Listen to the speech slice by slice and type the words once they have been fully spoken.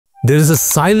There is a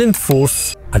silent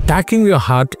force attacking your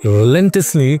heart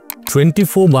relentlessly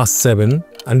 24/7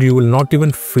 and you will not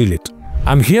even feel it.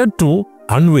 I'm here to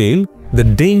unveil the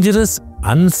dangerous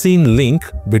unseen link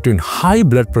between high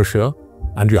blood pressure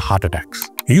and your heart attacks.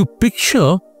 You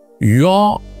picture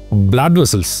your blood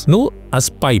vessels as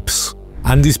pipes,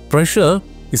 and this pressure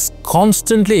is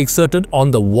constantly exerted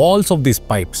on the walls of these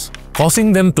pipes,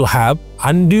 causing them to have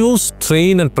undue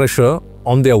strain and pressure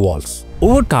on their walls.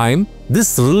 Over time, this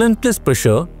relentless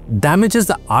pressure damages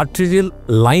the arterial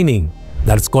lining,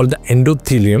 that's called the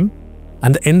endothelium,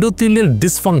 and the endothelial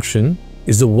dysfunction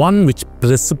is the one which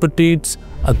precipitates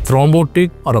a thrombotic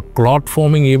or a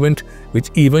clot-forming event which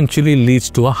eventually leads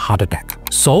to a heart attack.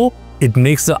 So, it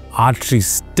makes the artery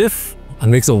stiff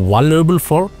and makes it vulnerable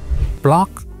for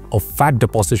plaque or fat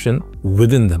deposition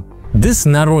within them. This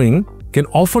narrowing can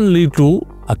often lead to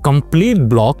a complete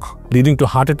block leading to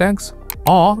heart attacks,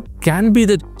 or can be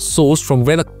the source from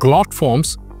where the clot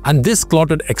forms, and this clot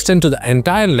would extend to the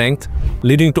entire length,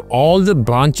 leading to all the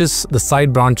branches, the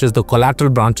side branches, the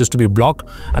collateral branches to be blocked,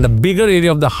 and a bigger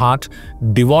area of the heart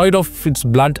devoid of its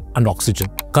blood and oxygen.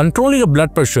 Controlling your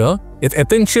blood pressure is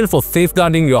essential for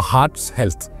safeguarding your heart's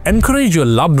health. Encourage your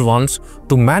loved ones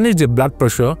to manage their blood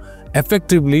pressure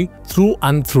effectively through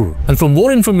and through. And for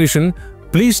more information,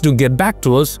 please do get back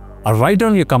to us or write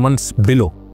down your comments below.